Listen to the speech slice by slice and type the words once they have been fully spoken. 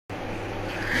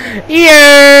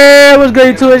Yeah, what's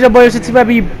good YouTube? It's your boy CT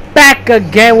Baby back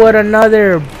again with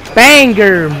another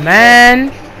banger, man.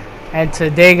 And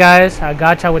today, guys, I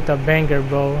got y'all with the banger,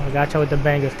 bro. I got y'all with the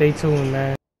banger. Stay tuned,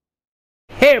 man.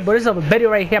 Here, bro, this is a video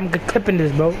right here. I'm clipping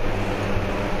this, bro.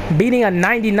 Beating a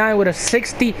 99 with a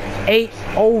 68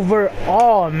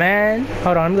 overall, man.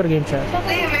 Hold on, let me go to game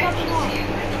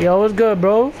chat. Yo, what's good,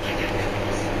 bro?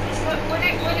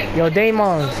 Yo,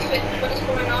 Damons. What is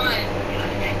going on?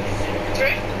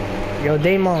 Yo,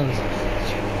 Damons.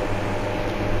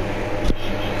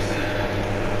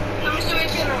 How much do I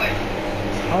turn away?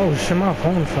 Oh shit, my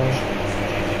phone fell.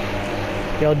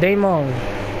 Yo, Damon.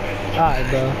 Alright,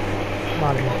 bro. I'm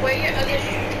out of here. Where your other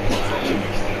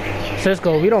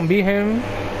Cisco, we don't beat him.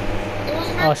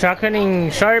 Oh, shot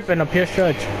cutting sharp and a pure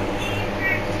stretch.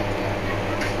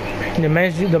 The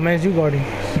man's you guarding.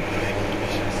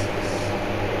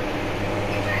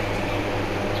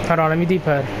 Hold on, let me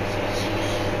D-pad. I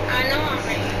know I'm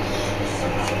right.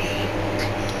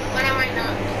 But I might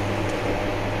not.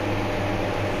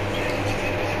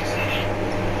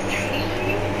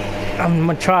 I'm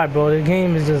gonna try, bro. The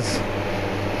game is just.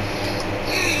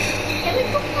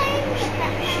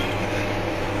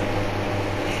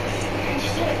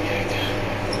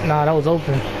 Nah, that was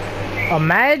open.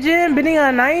 Imagine beating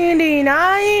a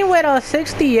 99 with a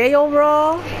 68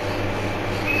 overall.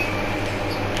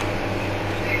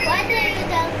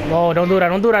 Oh, don't do that,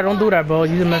 don't do that, don't do that, bro.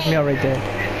 You just messed me up right there.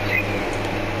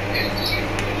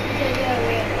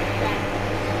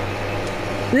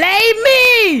 Lay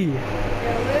me!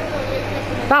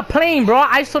 Stop playing, bro.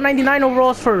 ISO 99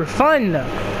 overalls for fun.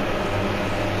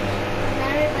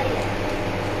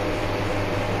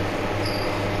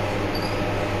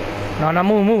 No,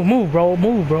 move, bro.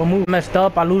 Move, bro. Move. Messed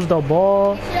up. I lose the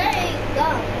ball.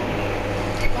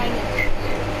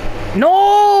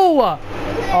 No!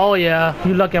 Oh, yeah.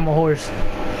 You lucky I'm a horse.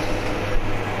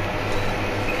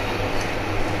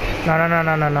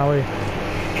 No, wait.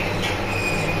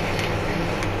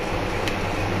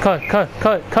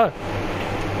 Cut.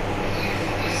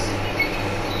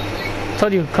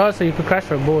 Told you cut so you could crash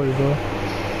for a board, bro.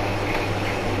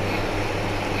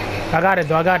 I got it,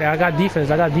 though. I got it. I got defense.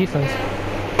 I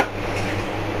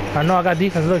know I got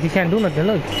defense. Look, he can't do nothing.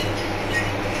 Look.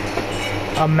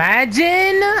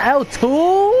 Imagine L2.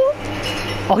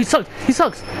 Oh, he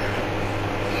sucks.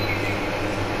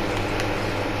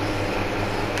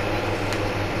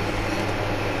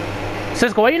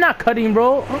 Cisco, why you not cutting,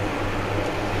 bro?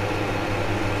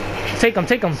 Take him.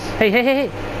 Hey.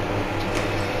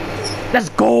 Let's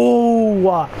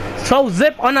go. Throw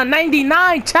zip on a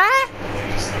 99, chat.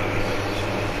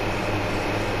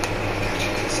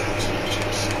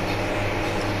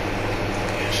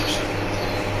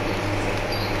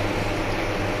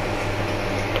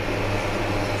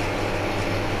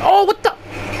 Oh, what the?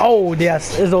 Oh,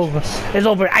 yes, it's over.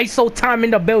 ISO time in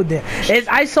the building. It's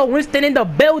ISO Winston in the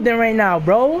building right now,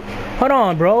 bro. Hold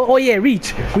on, bro. Oh, yeah,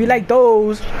 reach. We like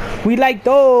those. It's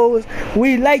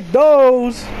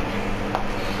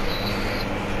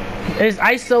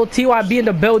ISO TYB in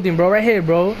the building, bro. Right here,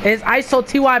 bro. It's ISO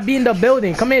TYB in the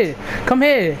building. Come here.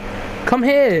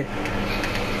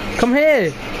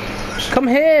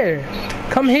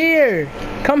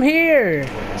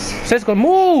 Cisco,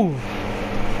 move.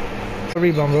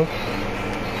 Rebound, bro.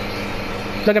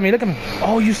 Look at me.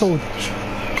 Oh, you sold.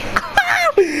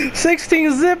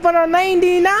 16 zip on a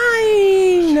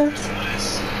 99.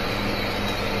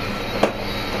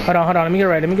 Hold on. Let me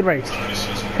get right.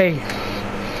 Hey.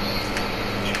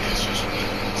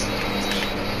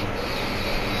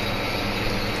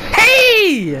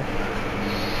 Hey!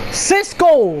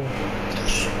 Cisco!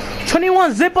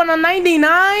 21 zip on a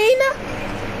 99?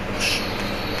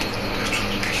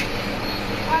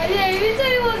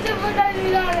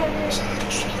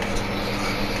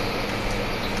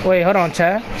 Wait, hold on,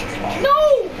 Chad.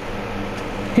 No!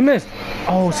 He missed.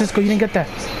 Oh, Cisco, you didn't get that.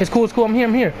 It's cool. I'm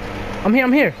here.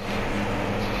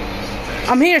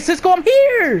 Cisco, I'm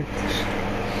here!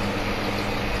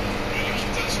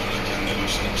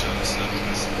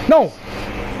 No!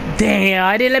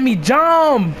 Damn, it didn't let me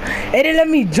jump!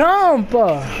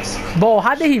 Bro,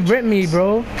 how did he rip me,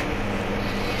 bro?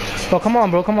 Bro, come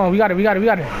on. We got it.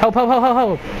 Help.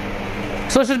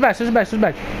 Switch back.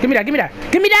 Give me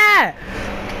that!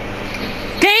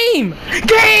 Game!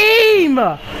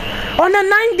 On the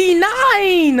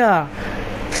 99!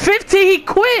 50,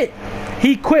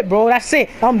 he quit, bro. That's it.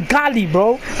 I'm godly,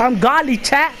 bro.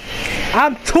 Chat.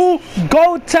 I'm too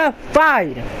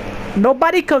goatified.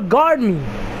 Nobody could guard me.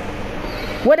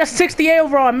 With a 68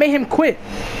 overall, I made him quit.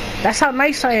 That's how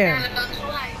nice I am.